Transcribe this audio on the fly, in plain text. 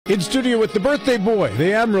In studio with the birthday boy,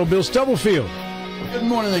 the Admiral, Bill Stubblefield. Good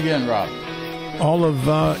morning again, Rob. All of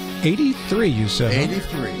 83, you said.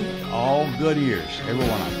 83. All good years, every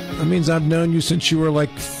one of them. That means I've known you since you were like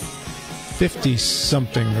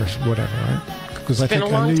 50-something or whatever, right? Because I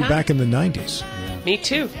think I knew you back in the 90s. Yeah. Me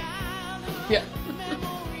too. Yeah.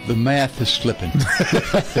 The math is slipping.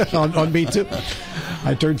 on me too.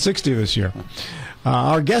 I turned 60 this year.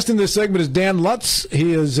 Our guest in this segment is Dan Lutz.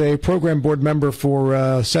 He is a program board member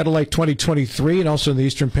for Satellite 2023 and also in the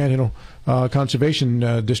Eastern Panhandle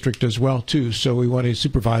Conservation District as well, too. So we want a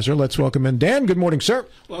supervisor. Let's welcome in Dan. Good morning, sir.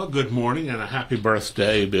 Well, good morning and a happy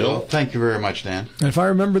birthday, Bill. Well, thank you very much, Dan. And if I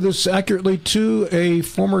remember this accurately, too, a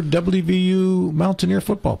former WVU Mountaineer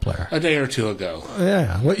football player. A day or two ago.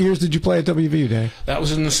 Yeah. What years did you play at WVU, Dan? That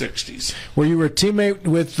was in the 60s. Where you were a teammate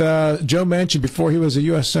with Joe Manchin before he was a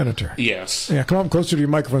U.S. Senator. Yes. Yeah, come on closer to your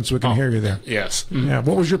microphone so we can hear you there. Yes. Mm-hmm. Yeah.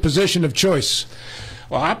 What was your position of choice?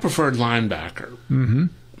 Well, I preferred linebacker. Mm-hmm.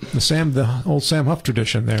 The old Sam Huff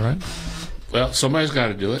tradition there, right? Well, somebody's got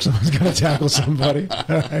to do it. Someone's got to tackle somebody. All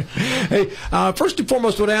right. Hey, first and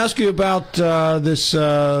foremost, I want to ask you about this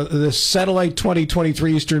Satellite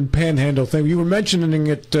 2023 Eastern Panhandle thing. You were mentioning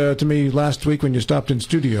it to me last week when you stopped in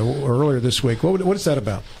studio, or earlier this week. What is that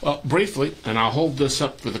about? Well, briefly, and I'll hold this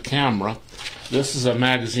up for the camera. This is a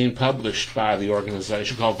magazine published by the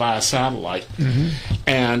organization called Via Satellite. Mm-hmm.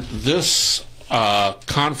 And this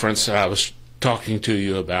conference that I was talking to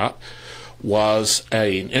you about was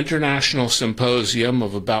an international symposium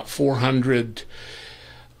of about 400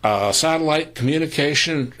 satellite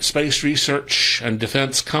communication, space research, and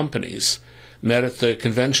defense companies met at the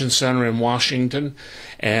convention center in Washington,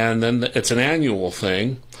 and then it's an annual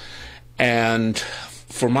thing. And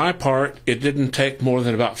for my part, it didn't take more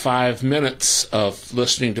than about 5 minutes of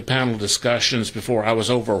listening to panel discussions before I was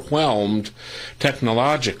overwhelmed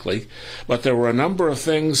technologically. But there were a number of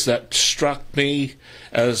things that struck me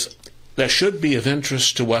as that should be of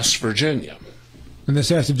interest to West Virginia. And this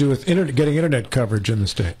has to do with getting internet coverage in the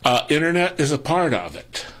state. Internet is a part of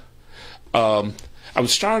it. I would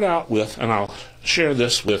start out with, and I'll share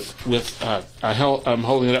this I'm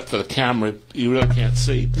holding it up for the camera. You really can't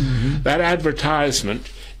see. Mm-hmm. That advertisement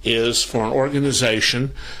is for an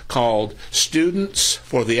organization called Students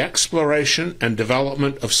for the Exploration and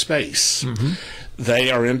Development of Space. Mm-hmm. They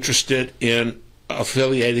are interested in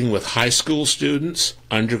affiliating with high school students,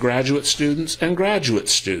 undergraduate students, and graduate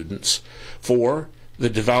students for the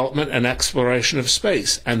development and exploration of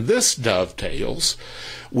space. And this dovetails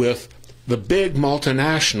with the big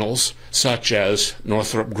multinationals such as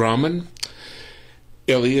Northrop Grumman,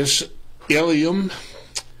 Ilium,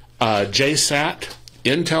 JSAT,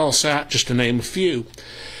 Intelsat, just to name a few.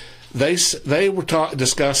 They were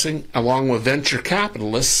discussing, along with venture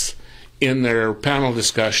capitalists in their panel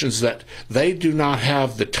discussions, that they do not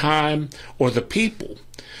have the time or the people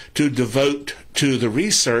to devote to the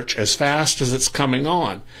research as fast as it's coming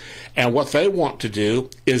on. And what they want to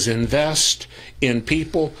do is invest in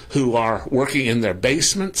people who are working in their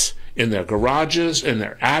basements, in their garages, in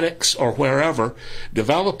their attics, or wherever,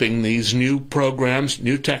 developing these new programs,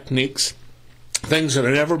 new techniques, things that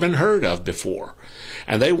have never been heard of before.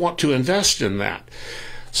 And they want to invest in that.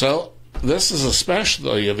 So this is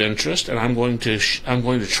especially of interest, and I'm going to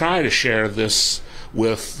try to share this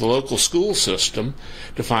with the local school system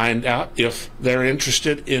to find out if they're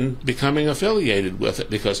interested in becoming affiliated with it,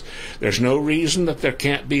 because there's no reason that there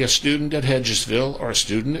can't be a student at Hedgesville or a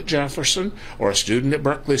student at Jefferson or a student at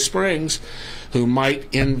Berkeley Springs who might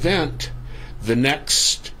invent the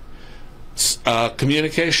next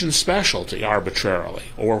communication specialty arbitrarily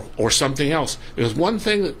or something else. Because one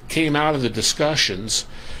thing that came out of the discussions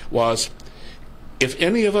was, if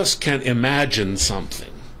any of us can imagine something,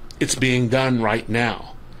 it's being done right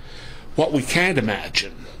now. What we can't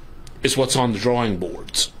imagine is what's on the drawing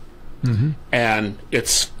boards. Mm-hmm. And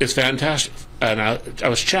it's fantastic. And I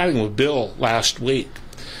was chatting with Bill last week.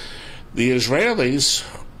 The Israelis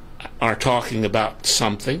are talking about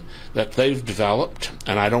something that they've developed,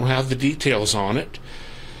 and I don't have the details on it,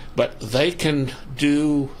 but they can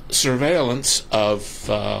do surveillance of,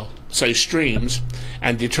 say, streams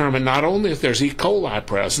and determine not only if there's E. coli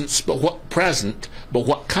present, but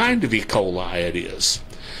what kind of E. coli it is.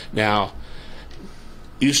 Now,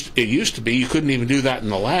 it used to be you couldn't even do that in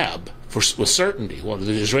the lab with certainty. Well,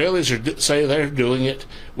 the Israelis say they're doing it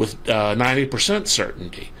with 90%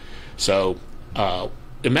 certainty. So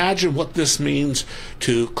imagine what this means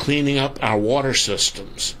to cleaning up our water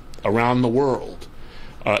systems around the world,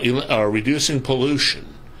 reducing pollution,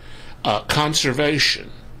 conservation.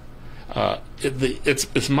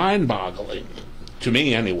 It's mind-boggling. to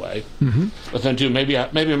me anyway. Mm-hmm. But then, too,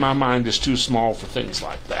 maybe my mind is too small for things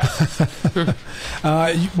like that.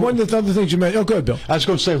 One of the other things you mentioned. Oh, go ahead, Bill. I was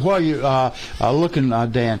going to say, while you looking,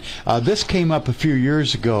 Dan, this came up a few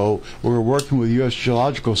years ago. We were working with U.S.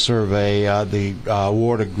 Geological Survey, the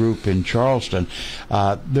Warda group in Charleston.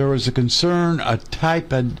 There was a concern, a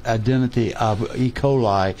type identity of E.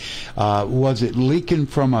 coli. Was it leaking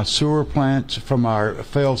from our sewer plants, from our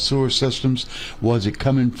failed sewer systems? Was it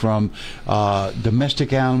coming from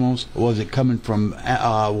domestic animals? Was it coming from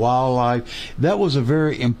wildlife? That was a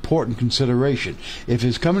very important consideration. If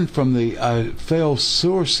it's coming from the failed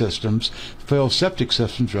sewer systems, failed septic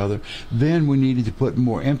systems rather, then we needed to put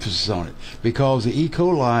more emphasis on it, because the E.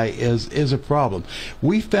 coli is a problem.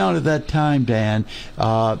 We found at that time, Dan,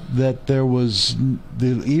 that there was,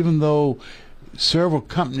 even though several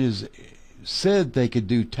companies said they could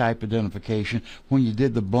do type identification, when you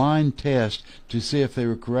did the blind test to see if they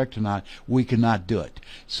were correct or not, we could not do it.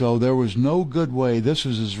 So there was no good way, this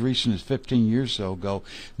was as recent as 15 years or so ago,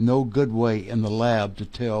 no good way in the lab to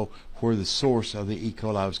tell where the source of the E.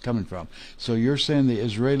 coli was coming from. So you're saying the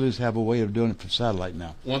Israelis have a way of doing it from satellite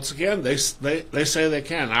now? Once again, they say they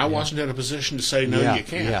can. I wasn't in a position to say, no, you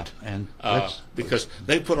can't. Yeah, and because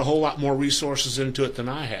they put a whole lot more resources into it than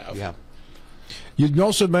I have. Yeah. You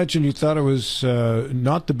also mentioned you thought it was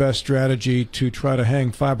not the best strategy to try to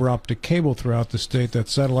hang fiber optic cable throughout the state, that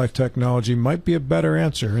satellite technology might be a better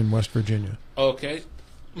answer in West Virginia. Okay.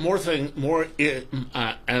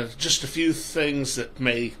 Just a few things that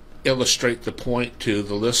may illustrate the point to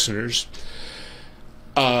the listeners.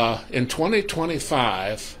 In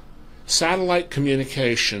 2025, satellite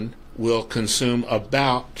communication will consume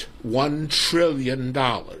about $1 trillion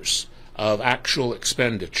of actual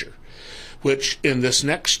expenditure, which in this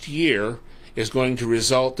next year is going to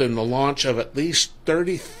result in the launch of at least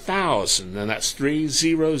 30,000, and that's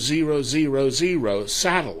 30,000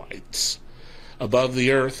 satellites above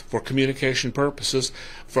the earth for communication purposes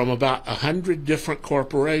from about 100 different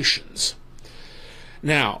corporations.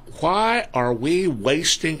 Now, why are we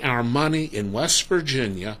wasting our money in West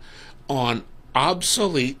Virginia on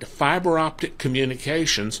obsolete fiber optic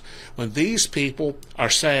communications when these people are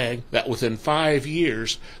saying that within 5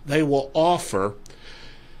 years they will offer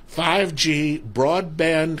 5G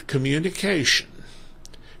broadband communication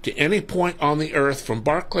to any point on the earth from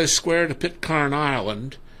Barclay Square to Pitcairn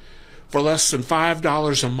Island for less than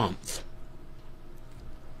 $5 a month?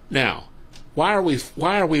 Now, why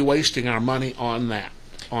are we wasting our money on that,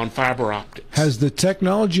 on fiber optics? Has the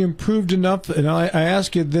technology improved enough? And I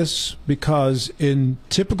ask you this because in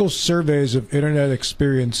typical surveys of internet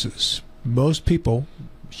experiences, most people,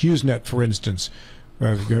 HughesNet for instance,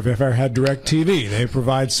 if you've ever had DirecTV, they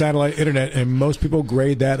provide satellite internet, and most people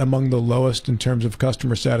grade that among the lowest in terms of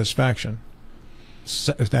customer satisfaction.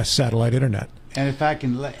 That's satellite internet. And if I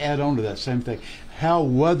can add on to that same thing, how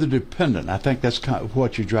weather dependent, I think that's kind of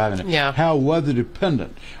what you're driving at. Yeah. How weather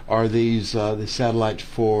dependent are these the satellites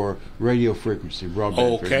for radio frequency,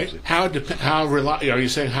 broadband frequency? Are you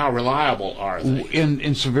saying how reliable are they?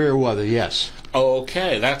 In severe weather, yes.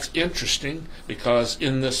 Okay, that's interesting, because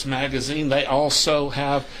in this magazine they also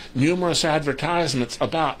have numerous advertisements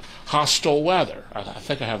about hostile weather. I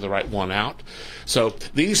think I have the right one out. So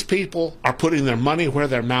these people are putting their money where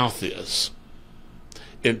their mouth is,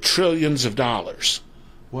 in trillions of dollars.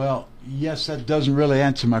 Well, yes, that doesn't really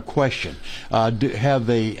answer my question.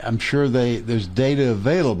 I'm sure there's data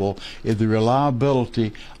available if the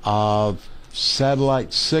reliability of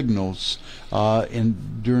satellite signals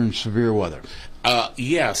during severe weather.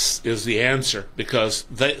 Yes is the answer, because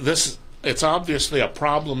it's obviously a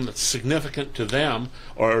problem that's significant to them,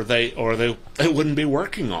 or they wouldn't be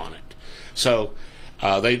working on it. So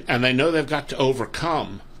they know they've got to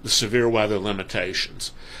overcome the severe weather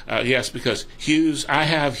limitations. Yes, because I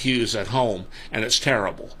have Hughes at home, and it's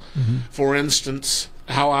terrible. Mm-hmm. For instance,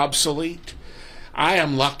 how obsolete? I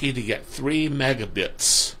am lucky to get 3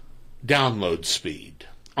 megabits download speed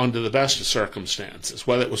under the best of circumstances,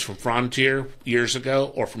 whether it was from Frontier years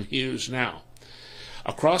ago or from Hughes now.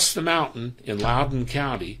 Across the mountain in Loudoun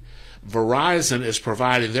County, Verizon is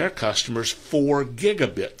providing their customers 4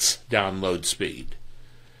 gigabits download speed.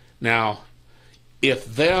 Now,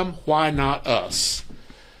 if them, why not us?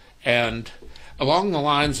 And along the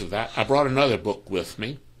lines of that, I brought another book with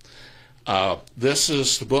me. This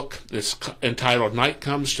is the book. It's entitled Night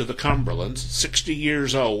Comes to the Cumberlands, 60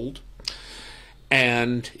 years old.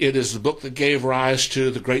 And it is the book that gave rise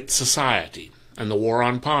to the Great Society and the War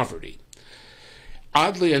on Poverty.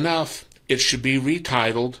 Oddly enough, it should be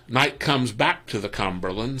retitled Night Comes Back to the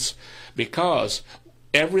Cumberlands, because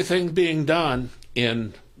everything being done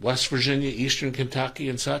in West Virginia, Eastern Kentucky,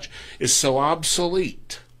 and such is so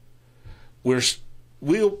obsolete. We've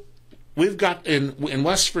got in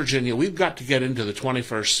West Virginia, we've got to get into the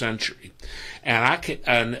 21st century, and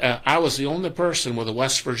I was the only person with a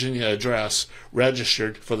West Virginia address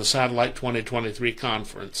registered for the Satellite 2023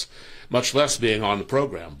 conference, much less being on the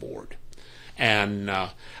program board. And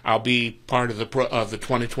I'll be part of the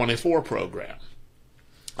 2024 program.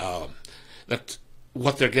 That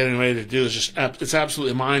what they're getting ready to do is it's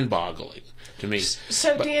absolutely mind-boggling to me.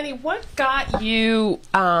 So, Danny, what got you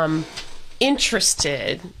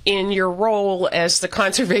interested in your role as the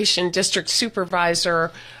Conservation District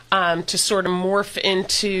Supervisor to sort of morph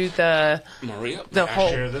into the Maria, the may whole?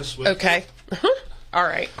 I share this with Okay, all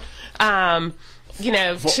right. You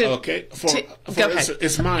know, go ahead.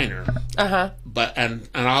 It's minor. But and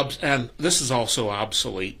this is also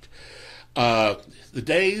obsolete. The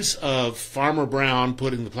days of Farmer Brown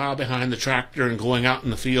putting the plow behind the tractor and going out in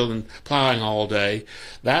the field and plowing all day,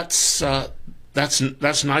 that's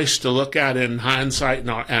nice to look at in hindsight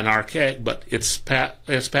and archaic, but it's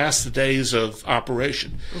past the days of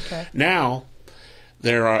operation. Okay. Now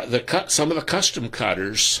there are some of the custom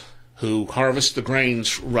cutters who harvest the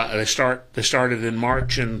grains. They started in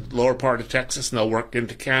March in lower part of Texas, and they'll work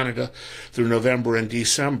into Canada through November and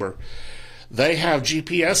December. They have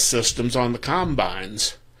GPS systems on the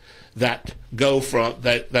combines that go from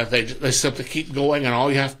they simply keep going, and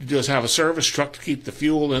all you have to do is have a service truck to keep the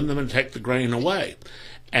fuel in them and take the grain away.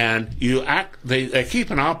 And they keep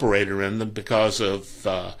an operator in them because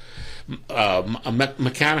of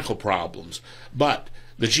mechanical problems, but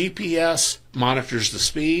the GPS monitors the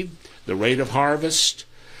speed, the rate of harvest,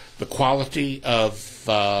 the quality of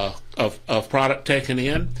product taken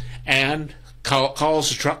in, and calls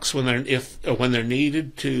the trucks when they're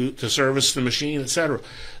needed to service the machine, etc.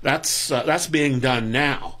 That's being done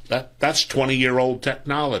now. That's 20-year-old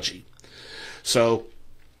technology. So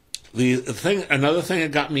another thing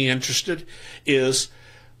that got me interested is,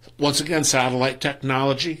 once again, satellite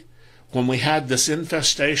technology. When we had this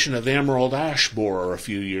infestation of the emerald ash borer a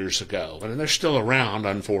few years ago, and they're still around,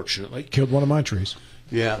 unfortunately. Killed one of my trees.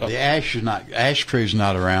 Yeah, the ash tree's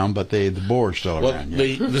not around, but the boar's still around.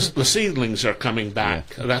 Yeah. The seedlings are coming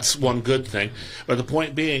back. Yeah. That's one good thing. But the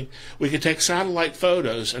point being, we could take satellite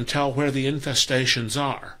photos and tell where the infestations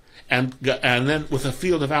are, and then with a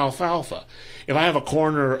field of alfalfa, if I have a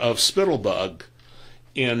corner of spittlebug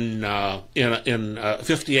in a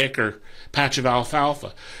 50-acre patch of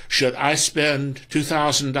alfalfa, should I spend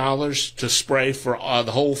 $2,000 to spray for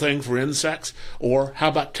the whole thing for insects, or how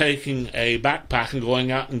about taking a backpack and going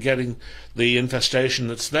out and getting the infestation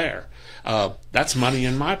that's there? That's money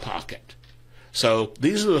in my pocket. So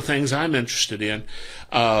these are the things I'm interested in.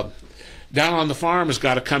 Down on the farm has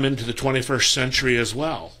got to come into the 21st century as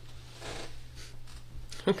well.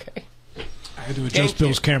 Okay. I had to adjust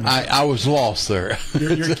Bill's camera. I was lost there.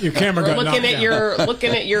 Your camera got knocked down.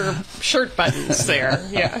 Looking at your shirt buttons there.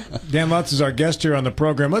 Yeah. Dan Lutz is our guest here on the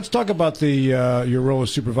program. Let's talk about your role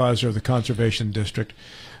as supervisor of the Conservation District.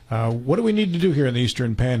 What do we need to do here in the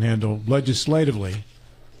Eastern Panhandle legislatively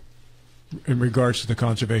in regards to the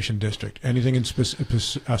Conservation District? Anything in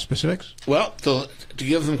specifics? Well, to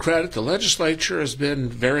give them credit, the legislature has been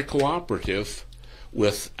very cooperative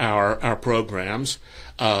with our programs.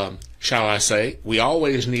 Shall I say, we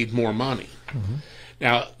always need more money. Mm-hmm.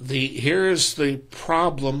 Now, here's the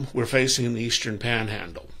problem we're facing in the Eastern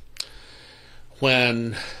Panhandle.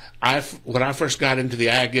 When I first got into the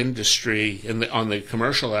ag industry on the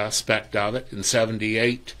commercial aspect of it in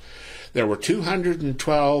 '78, there were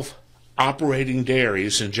 212 operating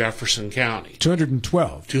dairies in Jefferson County.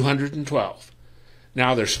 212? 212.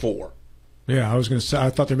 Now there's 4. Yeah, I was going to say, I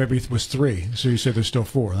thought there maybe was 3, so you said there's still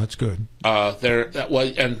 4. That's good. Yes,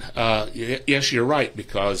 you're right,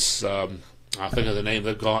 because I think of the name.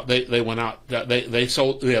 They went out. They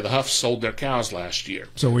sold. Yeah, the Huffs sold their cows last year.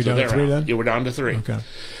 So we down to 3 then? Yeah, we're down to 3. Okay.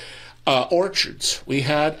 Orchards. We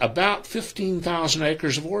had about 15,000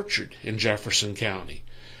 acres of orchard in Jefferson County.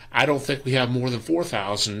 I don't think we have more than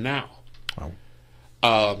 4,000 now. Wow.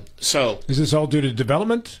 So is this all due to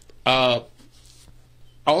development?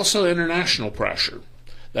 Also, international pressure.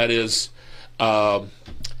 That is, I'm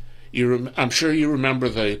sure you remember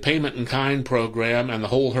the payment in kind program and the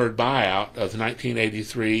whole herd buyout of the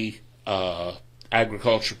 1983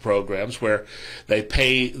 agriculture programs, where they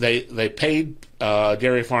paid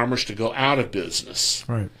dairy farmers to go out of business,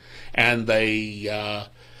 right? And they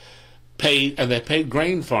paid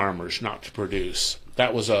grain farmers not to produce.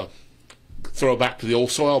 That was a throw back to the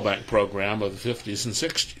old soil bank program of the 50s and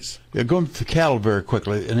 60s. Yeah, going to cattle very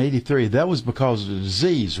quickly, in 83, that was because of the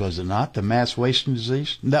disease, was it not? The mass wasting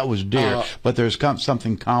disease? That was deer, but there's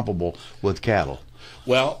something comparable with cattle.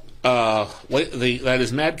 Well, that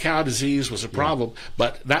is, mad cow disease was a problem,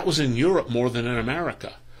 but that was in Europe more than in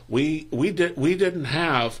America. We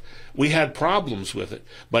had problems with it,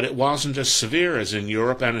 but it wasn't as severe as in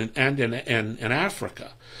Europe and in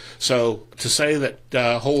Africa. So to say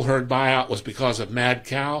that whole herd buyout was because of mad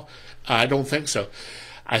cow, I don't think so.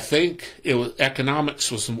 I think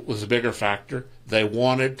economics was a bigger factor. They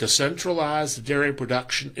wanted to centralize the dairy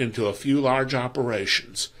production into a few large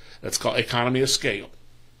operations. That's called economy of scale.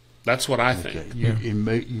 That's what I think. Okay. You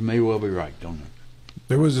may well be right, don't you?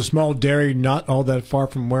 There was a small dairy farm not all that far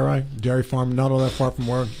from where I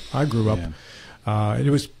grew up. Yeah. It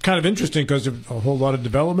was kind of interesting because of a whole lot of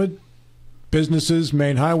development, businesses,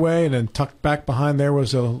 main highway, and then tucked back behind there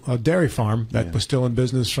was a dairy farm that was still in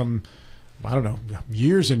business from, I don't know,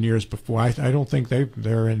 years and years before. I don't think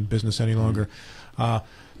they're in business any longer.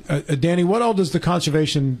 Danny, what all does the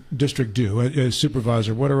Conservation District do as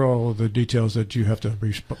supervisor? What are all the details that you have to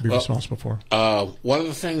be responsible for? One of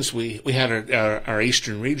the things we had our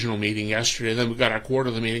Eastern Regional meeting yesterday, then we've got our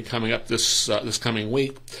quarterly meeting coming up this coming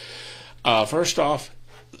week. First off,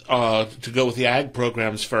 to go with the ag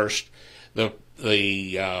programs first,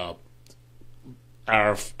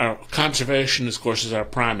 our conservation, of course, is our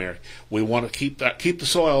primary. We want to keep the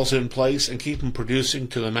soils in place and keep them producing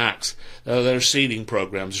to the max. There's seeding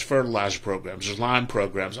programs, there's fertilizer programs, there's lime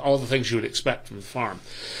programs, all the things you would expect from the farm.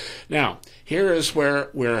 Now, here is where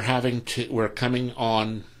we're coming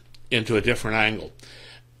on into a different angle.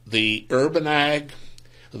 The urban ag,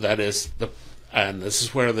 and this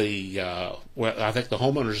is where where I think the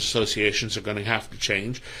homeowners associations are going to have to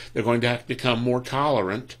change. They're going to have to become more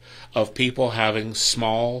tolerant of people having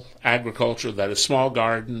small agriculture, that is small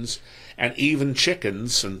gardens, and even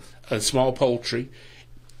chickens and small poultry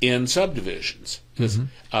in subdivisions.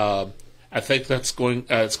 I think it's going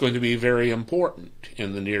to be very important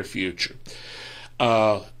in the near future.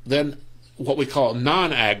 Then what we call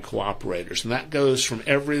non-ag cooperators, and that goes from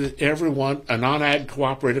everyone. A non-ag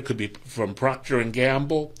cooperator could be from Procter and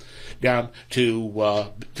Gamble down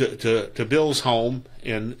to Bill's home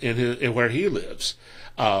in where he lives.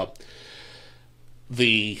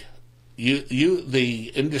 The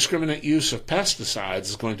indiscriminate use of pesticides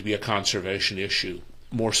is going to be a conservation issue,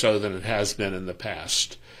 more so than it has been in the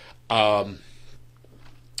past. Are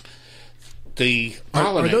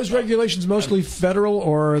those regulations mostly federal,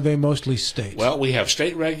 or are they mostly state? Well, we have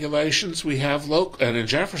state regulations, we have local, and in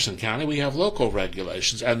Jefferson County we have local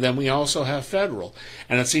regulations, and then we also have federal.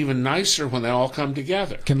 And it's even nicer when they all come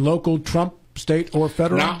together. Can local trump state or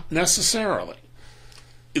federal? Not necessarily.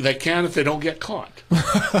 They can if they don't get caught.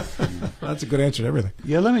 That's a good answer to everything.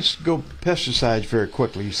 Yeah, let me go pesticides very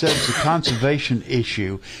quickly. You said it's a conservation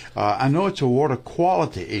issue. I know it's a water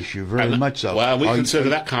quality issue, very much so. Well, we consider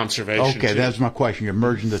that conservation. Okay, too. That's my question. You're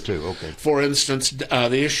merging the two. Okay. For instance,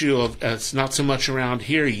 the issue of it's not so much around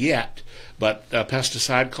here yet, but a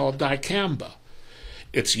pesticide called dicamba.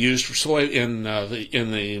 It's used for soy in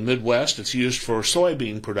the Midwest. It's used for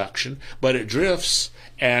soybean production, but it drifts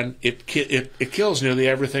and it kills nearly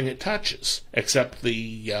everything it touches, except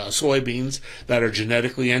the soybeans that are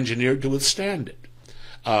genetically engineered to withstand it.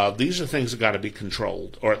 These are things that got to be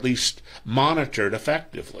controlled, or at least monitored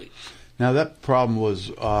effectively. Now that problem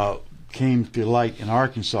came to light in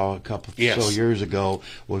Arkansas a couple so years ago,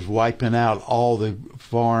 was wiping out all the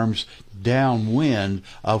farms downwind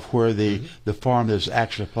of where the farm that's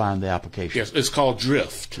actually applying the application. Yes, it's called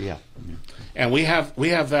drift. Yeah. And we have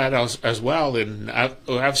that as well.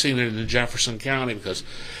 I've seen it in Jefferson County, because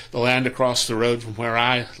the land across the road from where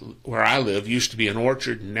I live used to be an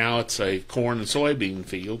orchard, and now it's a corn and soybean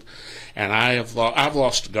field. And I've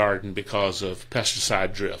lost a garden because of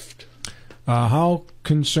pesticide drift. How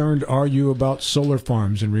concerned are you about solar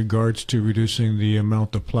farms in regards to reducing the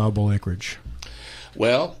amount of plowable acreage?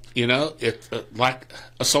 Well, it's like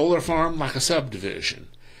a solar farm, like a subdivision.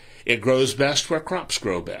 It grows best where crops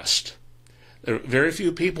grow best. Very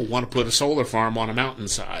few people want to put a solar farm on a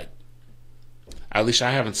mountainside. At least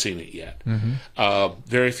I haven't seen it yet. Mm-hmm.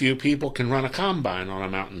 Very few people can run a combine on a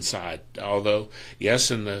mountainside. Although,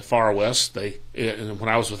 yes, in the far west, when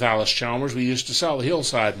I was with Alice Chalmers, we used to sell the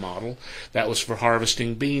hillside model. That was for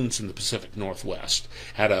harvesting beans in the Pacific Northwest.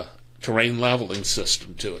 Had a terrain leveling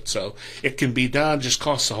system to it. So it can be done, just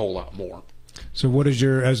costs a whole lot more. So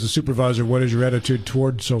as the supervisor, what is your attitude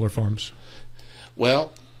toward solar farms?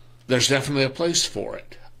 Well, there's definitely a place for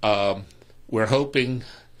it. We're hoping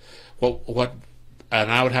what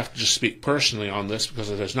and I would have to just speak personally on this because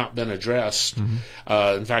it has not been addressed.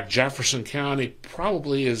 In fact, Jefferson County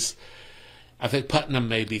probably is. I think Putnam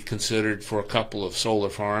may be considered for a couple of solar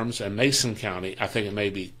farms, and Mason County, I think it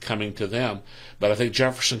may be coming to them. But I think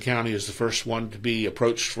Jefferson County is the first one to be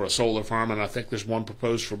approached for a solar farm, and I think there's one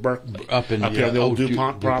proposed for Berkeley. Up here, the old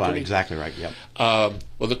DuPont property. Exactly right, yep. Well,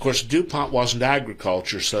 of course, DuPont wasn't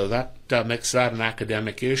agriculture, so that makes that an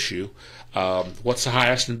academic issue. What's the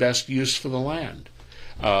highest and best use for the land?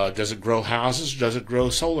 Does it grow houses? Does it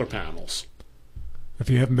grow solar panels? If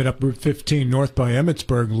you haven't been up Route 15 north by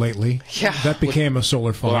Emmitsburg lately, that became a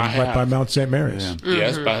solar farm right by Mount St. Mary's. Yeah.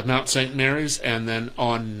 Yes, by Mount St. Mary's, and then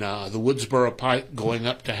on the Woodsboro Pike going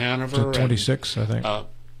up to Hanover. To 26, I think.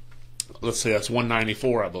 Let's say that's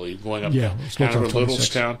 194, I believe, going up to Hanover,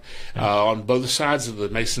 Littlestown. On both sides of the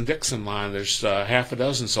Mason-Dixon line, there's half a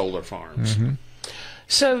dozen solar farms.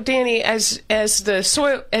 So, Danny, as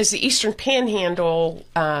the Eastern Panhandle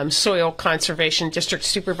Soil Conservation District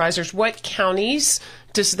Supervisors, what counties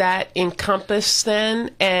does that encompass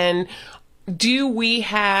then? And do we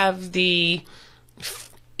have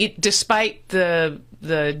despite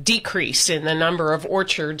the decrease in the number of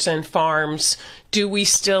orchards and farms, do we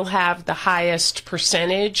still have the highest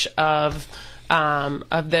percentage of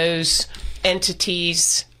those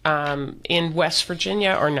entities in West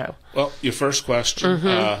Virginia, or no? Well, your first question,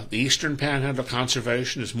 the Eastern Panhandle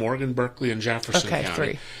Conservation is Morgan, Berkeley, and Jefferson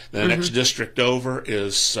County. 3. The next district over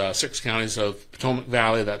is 6 counties of Potomac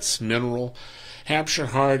Valley. That's Mineral, Hampshire,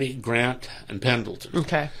 Hardy, Grant, and Pendleton.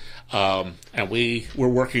 Okay. And we're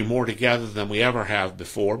working more together than we ever have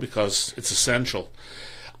before because it's essential.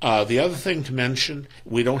 The other thing to mention,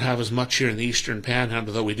 we don't have as much here in the Eastern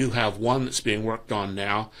Panhandle, though we do have one that's being worked on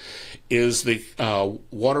now, is the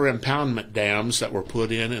water impoundment dams that were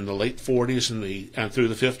put in the late 40s and through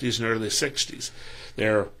the 50s and early 60s.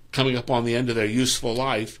 They're coming up on the end of their useful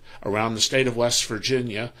life around the state of West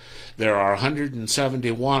Virginia. There are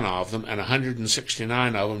 171 of them, and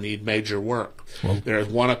 169 of them need major work. Well, there's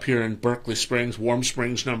one up here in Berkeley Springs. Warm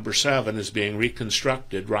Springs number 7 is being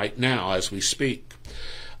reconstructed right now as we speak.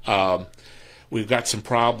 We've got some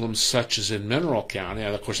problems such as in Mineral County,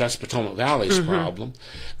 and of course that's Potomac Valley's problem.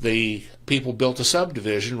 The people built a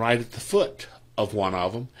subdivision right at the foot of one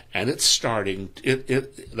of them, and it's starting.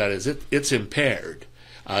 It's impaired.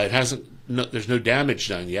 It hasn't. There's no damage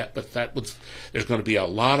done yet, but there's going to be a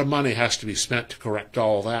lot of money has to be spent to correct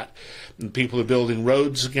all that. And people are building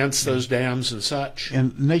roads against those dams and such.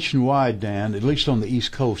 And nationwide, Dan, at least on the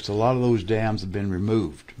East Coast, a lot of those dams have been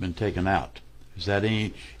removed, been taken out. Is that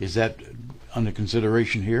under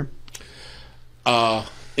consideration here?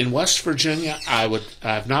 In West Virginia,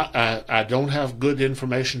 I don't have good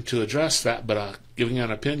information to address that, but giving an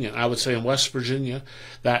opinion, I would say in West Virginia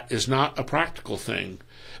that is not a practical thing,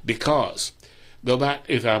 because go back,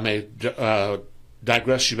 if I may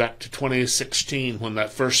digress you back to 2016 when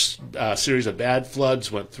that first series of bad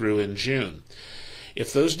floods went through in June.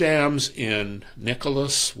 If those dams in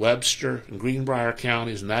Nicholas, Webster, and Greenbrier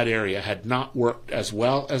counties in that area had not worked as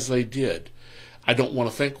well as they did, I don't want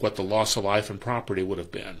to think what the loss of life and property would have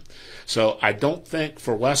been. So I don't think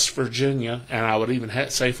for West Virginia, and I would even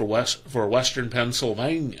say for Western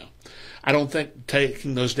Pennsylvania, I don't think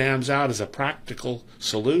taking those dams out is a practical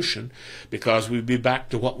solution, because we'd be back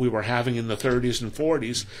to what we were having in the 30s and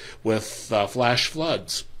 40s with flash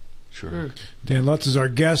floods. Sure. Dan Lutz is our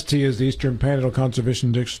guest. He is the Eastern Panhandle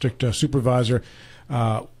Conservation District Supervisor.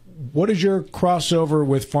 What is your crossover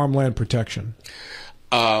with farmland protection?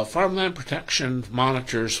 Farmland protection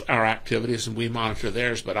monitors our activities, and we monitor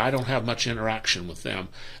theirs, but I don't have much interaction with them,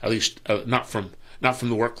 at least not from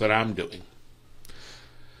the work that I'm doing.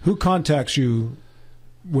 Who contacts you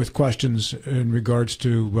with questions in regards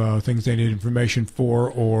to things they need information for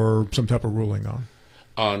or some type of ruling on?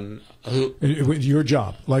 On who? With your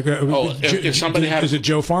job, like if somebody is it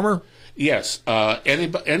Joe Farmer? Yes,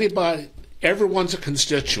 anybody. Everyone's a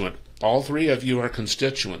constituent. All 3 of you are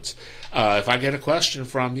constituents. If I get a question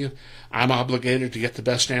from you, I'm obligated to get the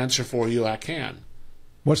best answer for you I can.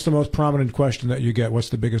 What's the most prominent question that you get? What's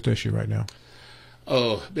the biggest issue right now?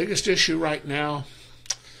 Oh, biggest issue right now.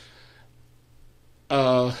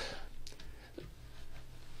 Oddly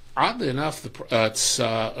enough, it's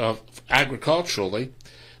agriculturally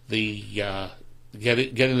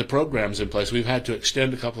getting the programs in place. We've had to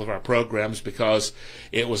extend a couple of our programs because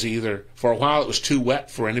it was either, for a while, it was too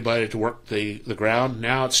wet for anybody to work the ground.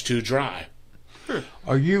 Now it's too dry.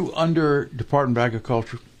 Are you under Department of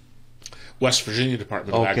Agriculture? West Virginia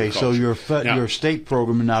Department of Agriculture. Okay, so you're a state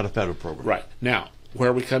program and not a federal program. Right. Now,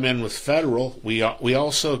 where we come in with federal, we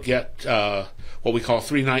also get what we call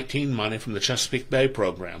 319 money from the Chesapeake Bay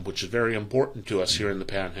program, which is very important to us here in the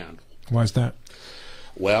Panhandle. Why is that?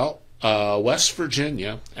 Well, West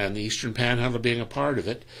Virginia, and the Eastern Panhandle being a part of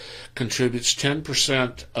it, contributes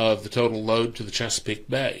 10% of the total load to the Chesapeake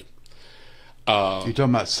Bay. You're talking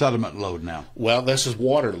about sediment load now. Well, this is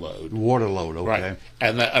water load. Water load, okay. Right.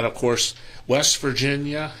 And of course, West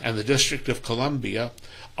Virginia and the District of Columbia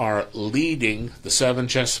are leading the 7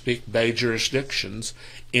 Chesapeake Bay jurisdictions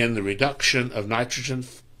in the reduction of nitrogen,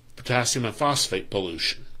 potassium, and phosphate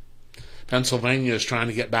pollution. Pennsylvania is trying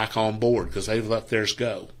to get back on board because they've let theirs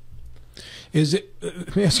go.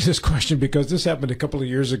 Let me ask you this question, because this happened a couple of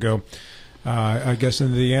years ago, I guess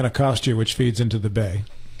in the Anacostia, which feeds into the bay.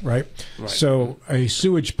 Right? So a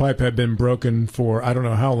sewage pipe had been broken for I don't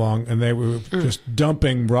know how long, and they were just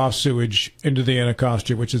dumping raw sewage into the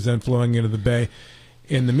Anacostia, which is then flowing into the bay.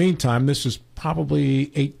 In the meantime, this was probably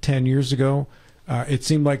 8-10 years ago. It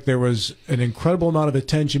seemed like there was an incredible amount of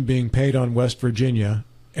attention being paid on West Virginia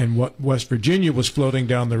and what West Virginia was floating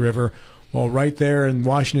down the river, while right there in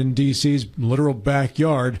Washington, D.C.'s literal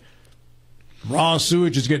backyard, raw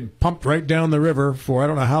sewage is getting pumped right down the river for I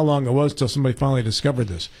don't know how long it was till somebody finally discovered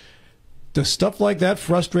this. Does stuff like that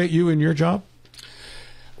frustrate you in your job?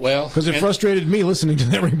 Well, because it frustrated me listening to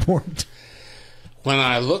that report. When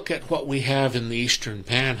I look at what we have in the Eastern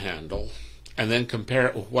Panhandle and then compare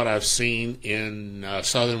it with what I've seen in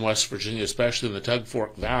southern West Virginia, especially in the Tug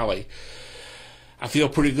Fork Valley, I feel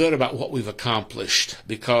pretty good about what we've accomplished,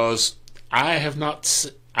 because I have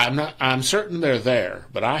not. I'm certain they're there,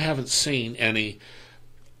 but I haven't seen any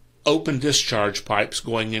open discharge pipes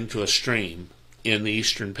going into a stream in the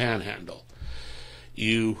Eastern Panhandle.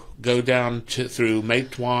 You go down through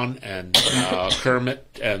Matewan and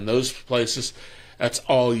Kermit and those places, that's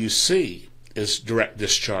all you see is direct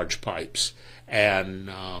discharge pipes. And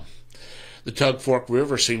the Tug Fork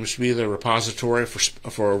River seems to be the repository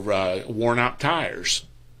for worn-out tires.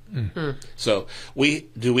 Mm-hmm. So we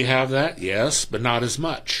have that? Yes, but not as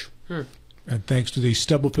much. And thanks to the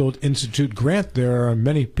Stubblefield Institute grant, there are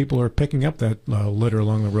many people who are picking up that litter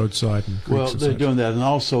along the roadside. And well, they're doing that, and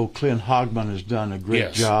also Clint Hogman has done a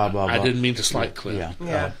great job of. I didn't mean to slight Clint.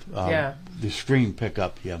 The stream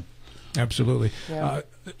pickup. Yeah, absolutely. Yeah.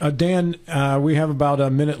 Dan, we have about a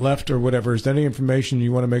minute left or whatever. Is there any information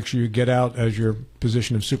you want to make sure you get out as your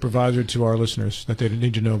position of supervisor to our listeners that they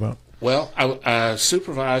need to know about? Well,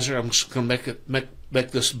 supervisor, I'm just going to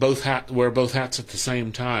make this wear both hats at the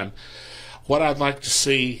same time. What I'd like to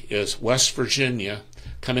see is West Virginia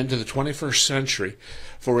come into the 21st century.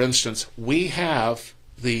 For instance, we have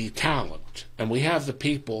the talent and we have the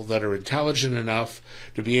people that are intelligent enough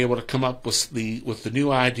to be able to come up with the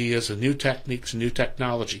new ideas and new techniques and new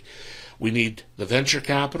technology. We need the venture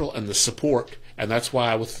capital and the support. And that's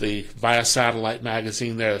why with the Via Satellite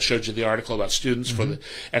magazine there that showed you the article about students for the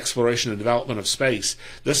exploration and development of space,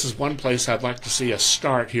 this is one place I'd like to see us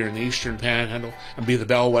start here in the Eastern Panhandle and be the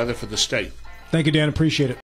bellwether for the state. Thank you, Dan. Appreciate it.